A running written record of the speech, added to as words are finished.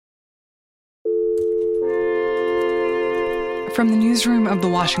from the newsroom of The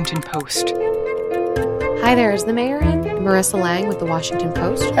Washington Post. Hi there, is the mayor in? Marissa Lang with The Washington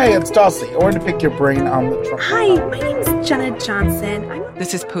Post. Hey, it's Dulcie. I wanted to pick your brain on the Trump. Hi, my name is Jenna Johnson.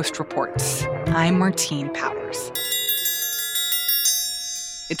 This is Post Reports. I'm Martine Powers.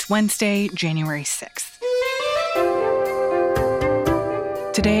 It's Wednesday, January 6th.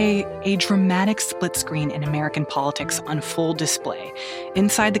 Today, a dramatic split screen in American politics on full display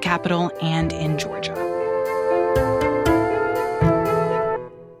inside the Capitol and in Georgia.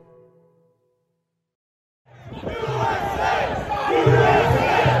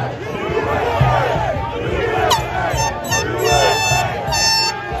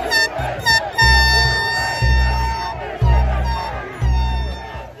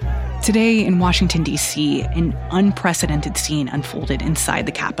 Today in Washington, D.C., an unprecedented scene unfolded inside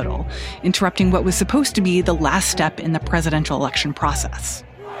the Capitol, interrupting what was supposed to be the last step in the presidential election process.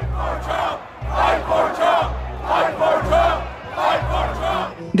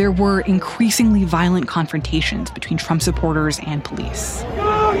 There were increasingly violent confrontations between Trump supporters and police.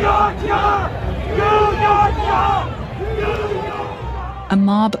 A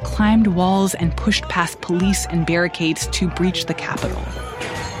mob climbed walls and pushed past police and barricades to breach the Capitol.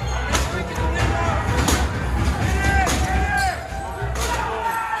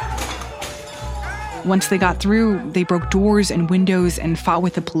 Once they got through, they broke doors and windows and fought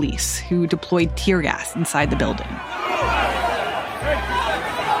with the police, who deployed tear gas inside the building.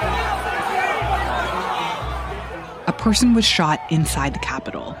 A person was shot inside the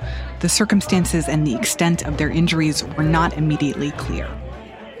Capitol. The circumstances and the extent of their injuries were not immediately clear.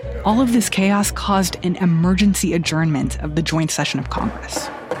 All of this chaos caused an emergency adjournment of the joint session of Congress.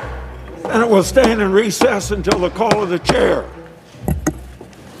 And it will stand in recess until the call of the chair.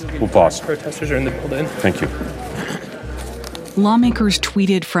 We'll pause. Protesters are in the building. Thank you. Lawmakers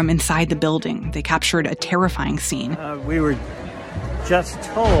tweeted from inside the building. They captured a terrifying scene. We were just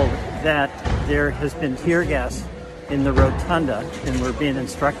told that there has been tear gas in the rotunda, and we're being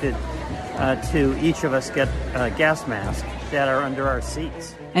instructed to each of us get gas masks that are under our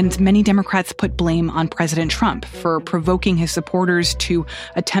seats. And many Democrats put blame on President Trump for provoking his supporters to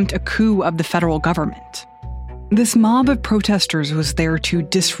attempt a coup of the federal government. This mob of protesters was there to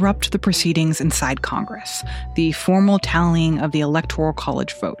disrupt the proceedings inside Congress, the formal tallying of the Electoral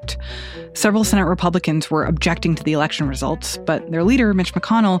College vote. Several Senate Republicans were objecting to the election results, but their leader, Mitch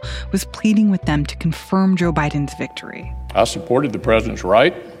McConnell, was pleading with them to confirm Joe Biden's victory. I supported the president's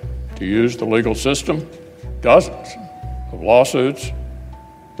right to use the legal system. Dozens of lawsuits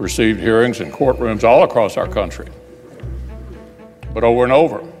received hearings in courtrooms all across our country. But over and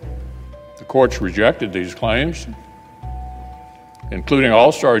over, the courts rejected these claims, including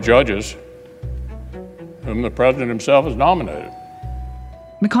all-star judges whom the president himself has nominated.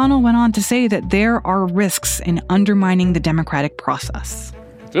 McConnell went on to say that there are risks in undermining the democratic process.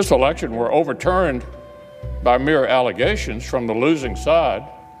 If this election were overturned by mere allegations from the losing side,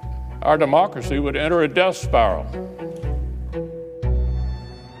 our democracy would enter a death spiral.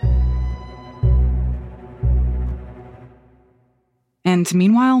 And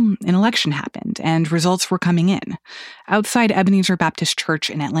meanwhile, an election happened, and results were coming in. Outside Ebenezer Baptist Church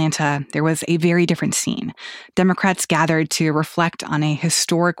in Atlanta, there was a very different scene. Democrats gathered to reflect on a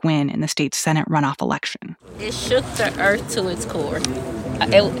historic win in the state's Senate runoff election. It shook the earth to its core.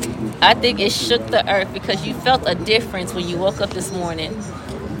 I think it shook the earth because you felt a difference when you woke up this morning.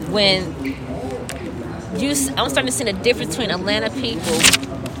 I'm starting to see the difference between Atlanta people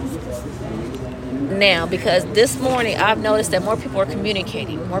now, because this morning I've noticed that more people are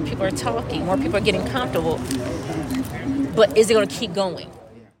communicating, more people are talking, more people are getting comfortable. But is it going to keep going?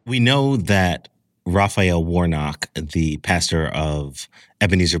 We know that Raphael Warnock, the pastor of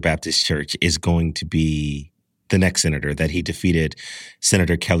Ebenezer Baptist Church, is going to be the next senator, that he defeated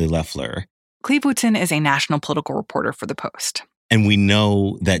Senator Kelly Loeffler. Cleve Wootson is a national political reporter for The Post. And we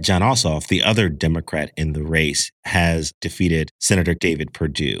know that Jon Ossoff, the other Democrat in the race, has defeated Senator David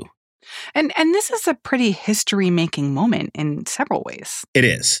Perdue. And this is a pretty history-making moment in several ways. It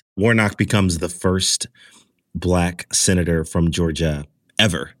is. Warnock becomes the first Black senator from Georgia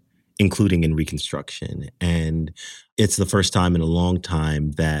ever, including in Reconstruction. And it's the first time in a long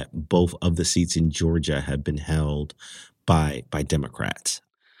time that both of the seats in Georgia have been held by Democrats.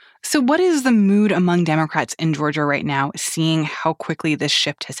 So what is the mood among Democrats in Georgia right now, seeing how quickly this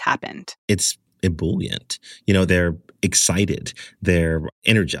shift has happened? It's ebullient. They're excited. They're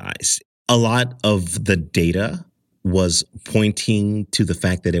energized. A lot of the data was pointing to the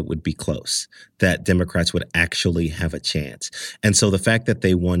fact that it would be close, that Democrats would actually have a chance. And so the fact that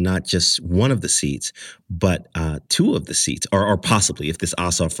they won not just one of the seats, but two of the seats, or possibly, if this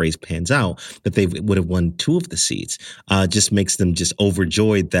Ossoff race pans out, that they would have won two of the seats, just makes them just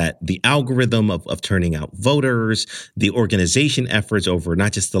overjoyed that the algorithm of turning out voters, the organization efforts over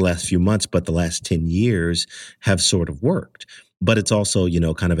not just the last few months, but the last 10 years have sort of worked. But it's also,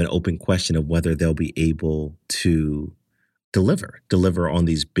 kind of an open question of whether they'll be able to deliver on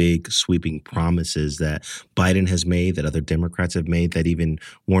these big sweeping promises that Biden has made, that other Democrats have made, that even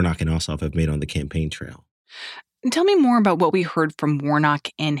Warnock and Ossoff have made on the campaign trail. Tell me more about what we heard from Warnock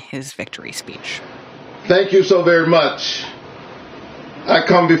in his victory speech. Thank you so very much. I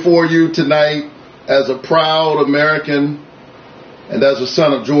come before you tonight as a proud American and as a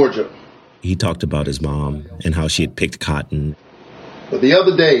son of Georgia. He talked about his mom and how she had picked cotton. But the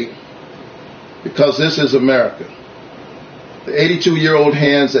other day, because this is America, the 82-year-old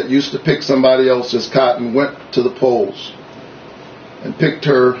hands that used to pick somebody else's cotton went to the polls and picked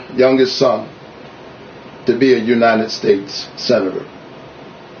her youngest son to be a United States Senator.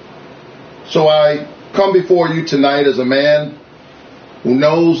 So I come before you tonight as a man who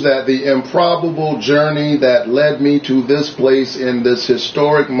knows that the improbable journey that led me to this place in this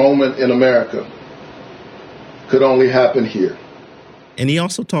historic moment in America could only happen here. And he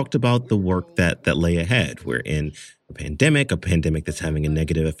also talked about the work that lay ahead. We're in a pandemic that's having a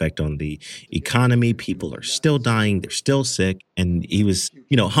negative effect on the economy. People are still dying. They're still sick. And he was,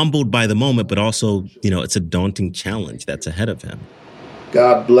 humbled by the moment, but also, it's a daunting challenge that's ahead of him.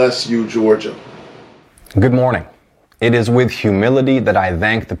 God bless you, Georgia. Good morning. It is with humility that I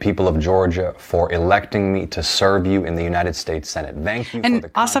thank the people of Georgia for electing me to serve you in the United States Senate. Thank you. And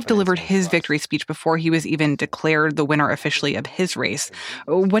Ossoff delivered his victory speech before he was even declared the winner officially of his race.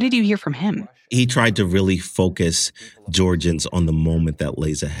 What did you hear from him? He tried to really focus Georgians on the moment that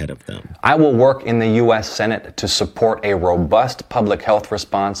lays ahead of them. I will work in the U.S. Senate to support a robust public health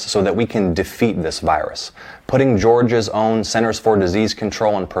response so that we can defeat this virus, putting Georgia's own Centers for Disease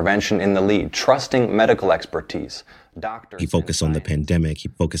Control and Prevention in the lead, trusting medical expertise. He focused on the pandemic. He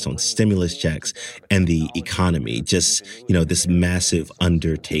focused on stimulus checks and the economy. Just, this massive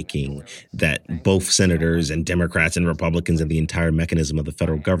undertaking that both senators and Democrats and Republicans and the entire mechanism of the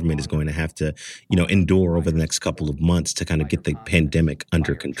federal government is going to have to, endure over the next couple of months to kind of get the pandemic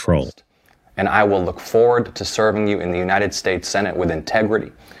under control. And I will look forward to serving you in the United States Senate with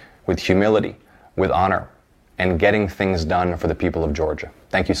integrity, with humility, with honor, and getting things done for the people of Georgia.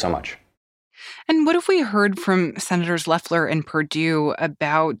 Thank you so much. And what have we heard from Senators Loeffler and Perdue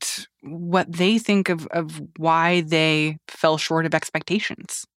about what they think of why they fell short of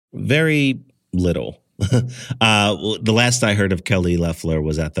expectations? Very little. The last I heard of Kelly Loeffler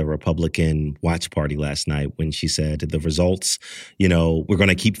was at the Republican watch party last night when she said the results, we're going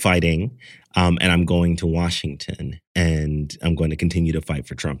to keep fighting and I'm going to Washington and I'm going to continue to fight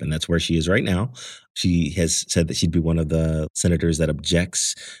for Trump. And that's where she is right now. She has said that she'd be one of the senators that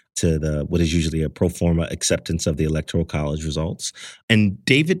objects to what is usually a pro forma acceptance of the Electoral College results. And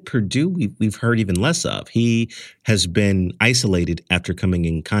David Perdue, we've heard even less of. He has been isolated after coming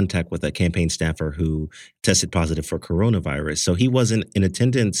in contact with a campaign staffer who tested positive for coronavirus. So he wasn't in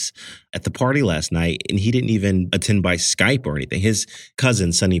attendance at the party last night, and he didn't even attend by Skype or anything. His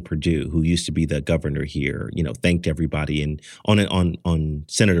cousin, Sonny Perdue, who used to be the governor here, thanked everybody and on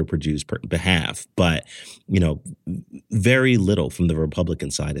Senator Perdue's behalf. But, very little from the Republican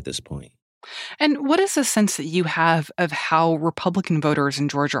side at this point. And what is the sense that you have of how Republican voters in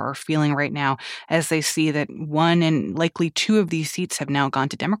Georgia are feeling right now as they see that one and likely two of these seats have now gone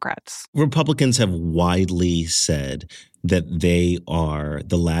to Democrats? Republicans have widely said that they are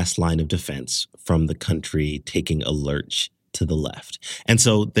the last line of defense from the country taking a lurch to the left. And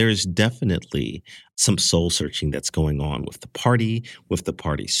so there's definitely some soul searching that's going on with the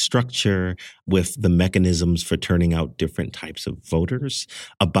party structure, with the mechanisms for turning out different types of voters,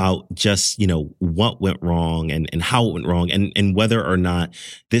 about just, what went wrong and how it went wrong and whether or not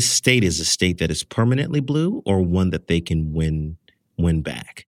this state is a state that is permanently blue or one that they can win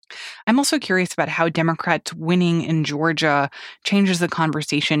back. I'm also curious about how Democrats winning in Georgia changes the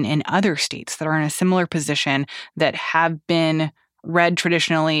conversation in other states that are in a similar position that have been red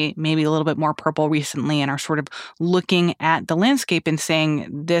traditionally, maybe a little bit more purple recently, and are sort of looking at the landscape and saying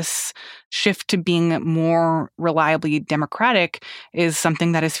this shift to being more reliably Democratic is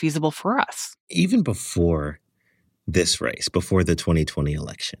something that is feasible for us. Even before this race, before the 2020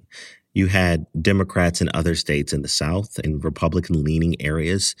 election, you had Democrats in other states in the South and Republican-leaning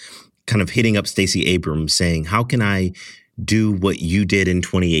areas kind of hitting up Stacey Abrams saying, how can I do what you did in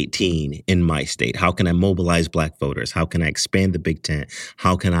 2018 in my state? How can I mobilize Black voters? How can I expand the Big Tent?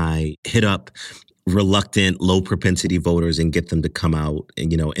 How can I hit up reluctant, low propensity voters and get them to come out,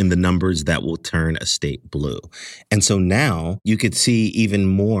 you know, in the numbers that will turn a state blue? And so now you could see even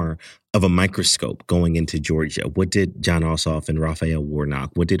more of a microscope going into Georgia. What did Jon Ossoff and Raphael Warnock,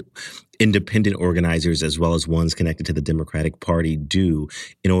 what did independent organizers as well as ones connected to the Democratic Party do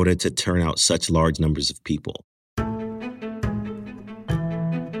in order to turn out such large numbers of people?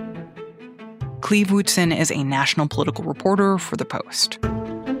 Cleve Wootson is a national political reporter for The Post.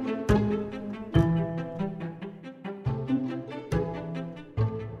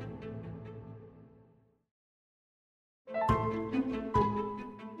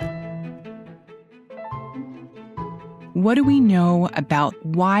 What do we know about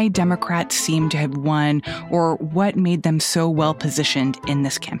why Democrats seem to have won, or what made them so well positioned in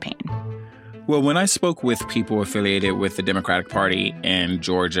this campaign? Well, when I spoke with people affiliated with the Democratic Party in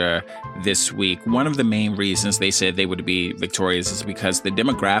Georgia this week, one of the main reasons they said they would be victorious is because the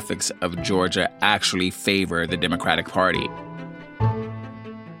demographics of Georgia actually favor the Democratic Party.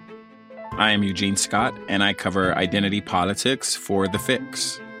 I am Eugene Scott, and I cover identity politics for The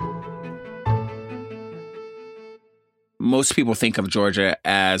Fix. Most people think of Georgia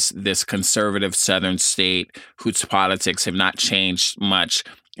as this conservative southern state whose politics have not changed much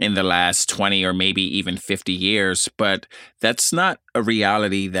in the last 20 or maybe even 50 years, but that's not a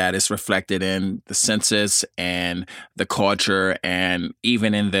reality that is reflected in the census and the culture and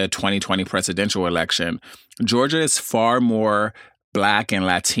even in the 2020 presidential election. Georgia is far more Black and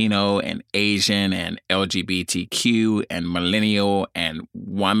Latino and Asian and LGBTQ and millennial and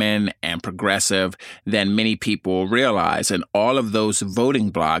woman and progressive than many people realize. And all of those voting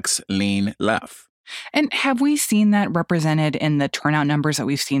blocs lean left. And have we seen that represented in the turnout numbers that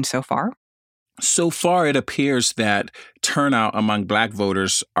we've seen so far? So far, it appears that turnout among Black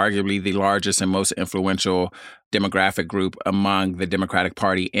voters, arguably the largest and most influential demographic group among the Democratic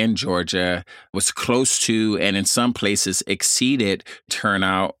Party in Georgia, was close to and in some places exceeded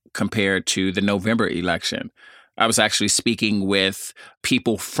turnout compared to the November election. I was actually speaking with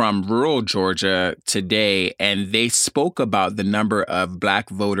people from rural Georgia today, and they spoke about the number of Black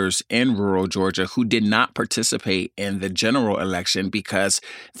voters in rural Georgia who did not participate in the general election because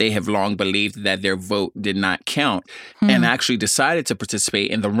they have long believed that their vote did not count and actually decided to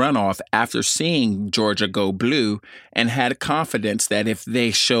participate in the runoff after seeing Georgia go blue and had confidence that if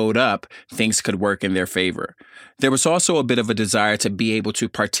they showed up, things could work in their favor. There was also a bit of a desire to be able to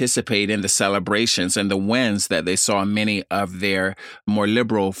participate in the celebrations and the wins that they saw many of their more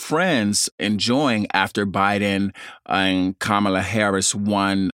liberal friends enjoying after Biden and Kamala Harris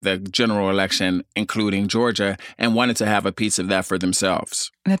won the general election, including Georgia, and wanted to have a piece of that for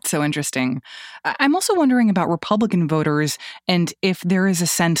themselves. That's so interesting. I'm also wondering about Republican voters and if there is a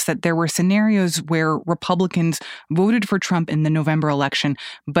sense that there were scenarios where Republicans voted for Trump in the November election,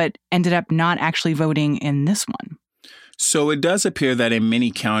 but ended up not actually voting in this one. So it does appear that in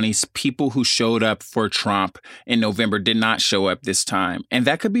many counties, people who showed up for Trump in November did not show up this time. And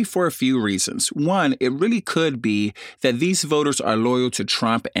that could be for a few reasons. One, it really could be that these voters are loyal to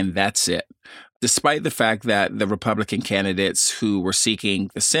Trump and that's it. Despite the fact that the Republican candidates who were seeking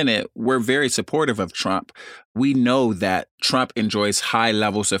the Senate were very supportive of Trump, we know that Trump enjoys high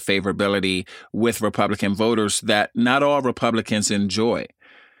levels of favorability with Republican voters that not all Republicans enjoy.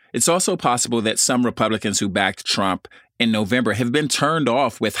 It's also possible that some Republicans who backed Trump in November have been turned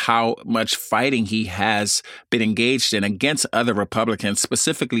off with how much fighting he has been engaged in against other Republicans,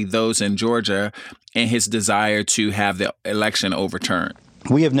 specifically those in Georgia, and his desire to have the election overturned.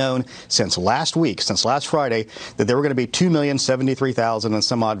 We have known since last week, since last Friday, that there were going to be 2,073,000 and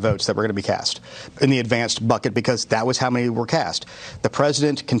some odd votes that were going to be cast in the advanced bucket because that was how many were cast. The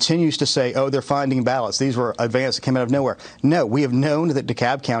president continues to say, oh, they're finding ballots. These were advanced that came out of nowhere. No, we have known that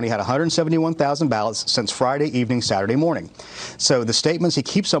DeKalb County had 171,000 ballots since Friday evening, Saturday morning. So the statements he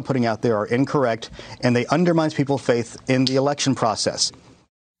keeps on putting out there are incorrect, and they undermine people's faith in the election process.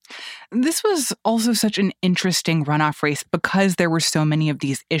 This was also such an interesting runoff race because there were so many of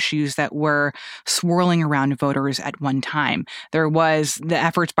these issues that were swirling around voters at one time. There was the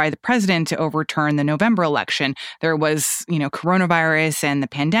efforts by the president to overturn the November election. There was, coronavirus and the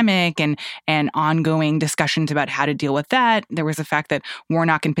pandemic and ongoing discussions about how to deal with that. There was the fact that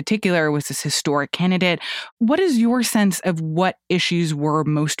Warnock in particular was this historic candidate. What is your sense of what issues were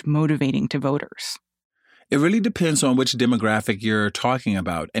most motivating to voters? It really depends on which demographic you're talking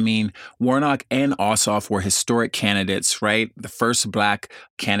about. I mean, Warnock and Ossoff were historic candidates, right? The first Black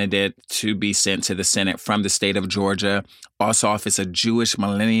candidate to be sent to the Senate from the state of Georgia. Ossoff is a Jewish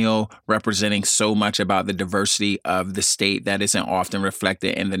millennial representing so much about the diversity of the state that isn't often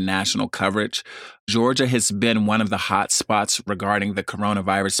reflected in the national coverage. Georgia has been one of the hot spots regarding the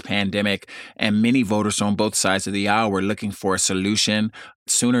coronavirus pandemic, and many voters on both sides of the aisle were looking for a solution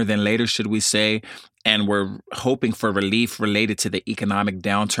sooner than later, should we say, and we're hoping for relief related to the economic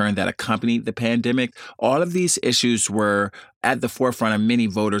downturn that accompanied the pandemic. All of these issues were at the forefront of many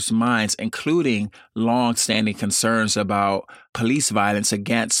voters' minds, including long-standing concerns about police violence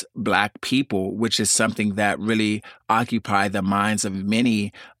against Black people, which is something that really occupied the minds of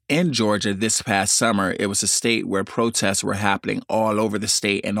many in Georgia this past summer. It was a state where protests were happening all over the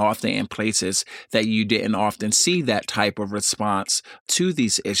state and often in places that you didn't often see that type of response to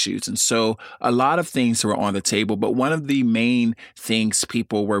these issues. And so a lot of things were on the table, but one of the main things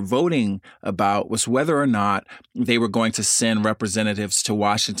people were voting about was whether or not they were going to send representatives to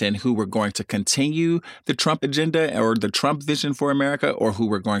Washington who were going to continue the Trump agenda or the Trump vision for America, or who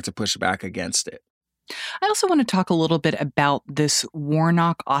were going to push back against it. I also want to talk a little bit about this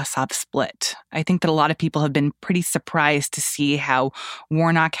Warnock-Ossoff split. I think that a lot of people have been pretty surprised to see how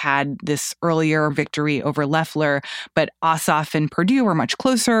Warnock had this earlier victory over Loeffler, but Ossoff and Perdue were much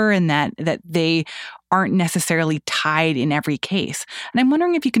closer, and that they aren't necessarily tied in every case. And I'm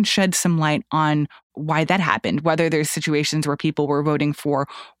wondering if you can shed some light on why that happened, whether there's situations where people were voting for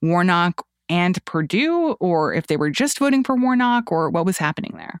Warnock and Perdue, or if they were just voting for Warnock, or what was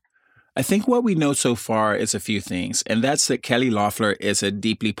happening there. I think what we know so far is a few things, and that's that Kelly Loeffler is a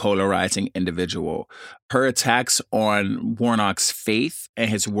deeply polarizing individual. Her attacks on Warnock's faith and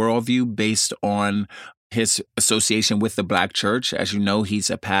his worldview based on his association with the Black church. As you know, he's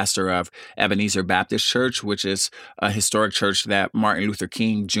a pastor of Ebenezer Baptist Church, which is a historic church that Martin Luther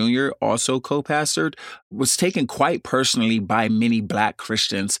King Jr. also co-pastored, was taken quite personally by many Black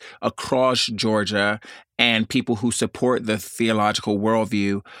Christians across Georgia and people who support the theological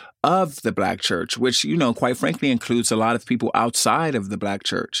worldview of the Black church, which, you know, quite frankly, includes a lot of people outside of the Black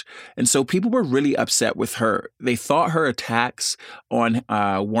church. And so people were really upset with her. They thought her attacks on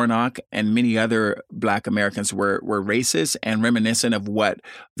Warnock and many other Black Americans were racist and reminiscent of what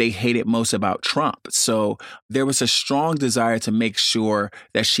they hated most about Trump. So there was a strong desire to make sure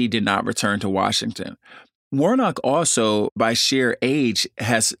that she did not return to Washington. Warnock also, by sheer age,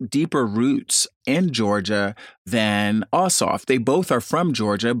 has deeper roots in Georgia than Ossoff. They both are from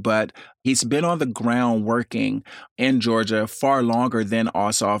Georgia, but he's been on the ground working in Georgia far longer than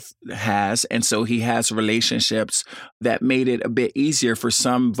Ossoff has. And so he has relationships that made it a bit easier for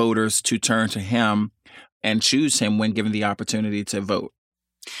some voters to turn to him and choose him when given the opportunity to vote.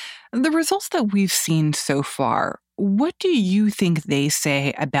 The results that we've seen so far, what do you think they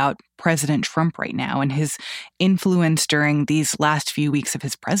say about President Trump right now and his influence during these last few weeks of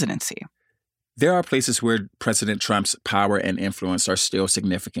his presidency? There are places where President Trump's power and influence are still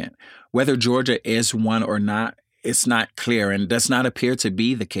significant. Whether Georgia is one or not, it's not clear and does not appear to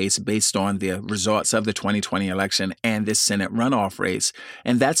be the case based on the results of the 2020 election and this Senate runoff race.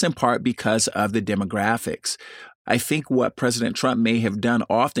 And that's in part because of the demographics. I think what President Trump may have done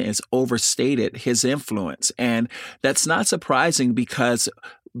often is overstated his influence. And that's not surprising because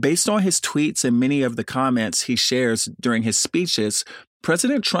based on his tweets and many of the comments he shares during his speeches,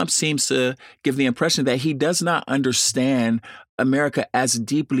 President Trump seems to give the impression that he does not understand America as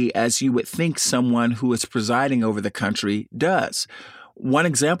deeply as you would think someone who is presiding over the country does. One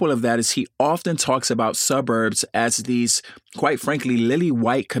example of that is he often talks about suburbs as these, quite frankly, lily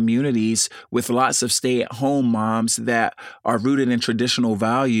white communities with lots of stay-at-home moms that are rooted in traditional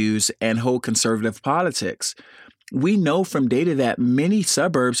values and hold conservative politics. We know from data that many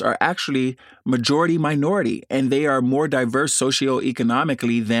suburbs are actually majority minority, and they are more diverse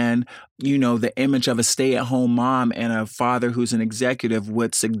socioeconomically than, you know, the image of a stay-at-home mom and a father who's an executive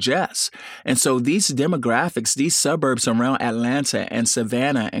would suggest. And so these demographics, these suburbs around Atlanta and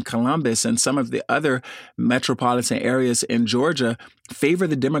Savannah and Columbus and some of the other metropolitan areas in Georgia favor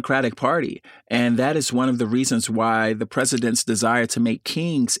the Democratic Party. And that is one of the reasons why the president's desire to make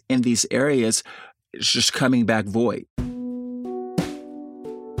kings in these areas is just coming back void.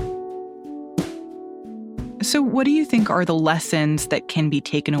 So what do you think are the lessons that can be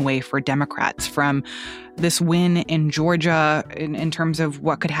taken away for Democrats from this win in Georgia in terms of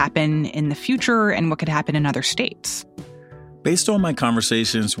what could happen in the future and what could happen in other states? Based on my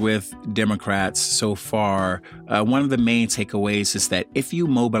conversations with Democrats so far, one of the main takeaways is that if you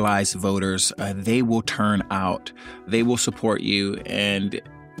mobilize voters, they will turn out, they will support you, and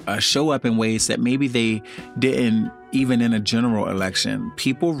show up in ways that maybe they didn't even in a general election.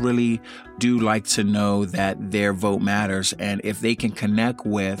 People really do like to know that their vote matters. And if they can connect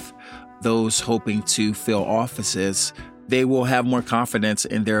with those hoping to fill offices, they will have more confidence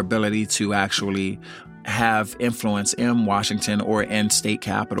in their ability to actually have influence in Washington or in state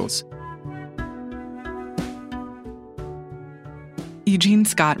capitals. Eugene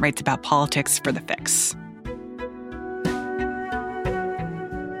Scott writes about politics for The Fix.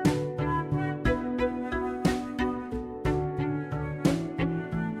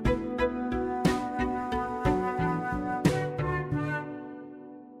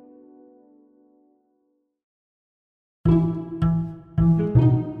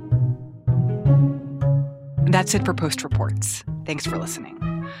 That's it for Post Reports. Thanks for listening.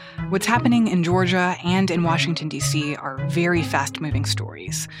 What's happening in Georgia and in Washington, D.C. are very fast-moving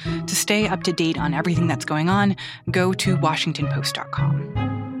stories. To stay up to date on everything that's going on, go to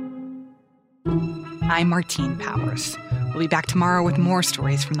WashingtonPost.com. I'm Martine Powers. We'll be back tomorrow with more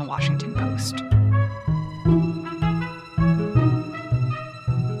stories from the Washington Post.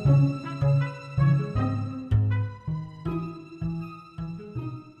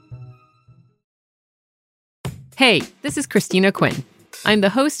 Hey, this is Christina Quinn. I'm the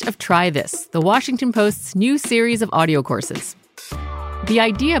host of Try This, the Washington Post's new series of audio courses. The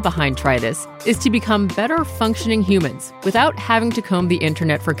idea behind Try This is to become better functioning humans without having to comb the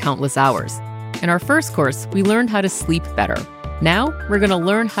internet for countless hours. In our first course, we learned how to sleep better. Now, we're going to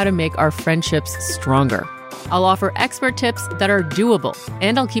learn how to make our friendships stronger. I'll offer expert tips that are doable,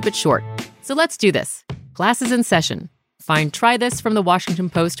 and I'll keep it short. So let's do this. Class is in session. Find Try This from the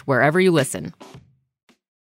Washington Post wherever you listen.